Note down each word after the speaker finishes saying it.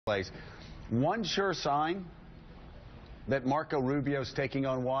place. One sure sign that Marco Rubio's taking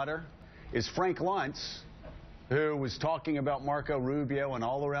on water is Frank Luntz, who was talking about Marco Rubio and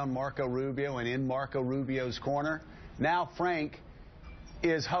all around Marco Rubio and in Marco Rubio's corner. Now Frank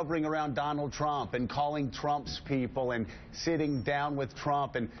is hovering around Donald Trump and calling Trump's people and sitting down with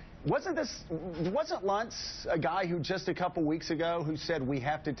Trump. And wasn't Luntz a guy who just a couple weeks ago who said we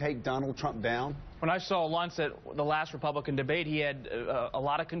have to take Donald Trump down? When I saw Luntz at the last Republican debate, he had a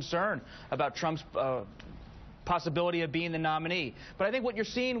lot of concern about Trump's possibility of being the nominee. But I think what you're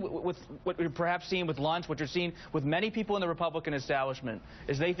seeing with what you're perhaps seeing with Luntz, what you're seeing with many people in the Republican establishment,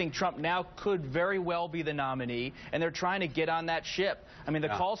 is they think Trump now could very well be the nominee, and they're trying to get on that ship. I mean, the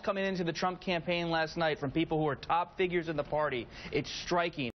calls coming into the Trump campaign last night from people who are top figures in the party, it's striking.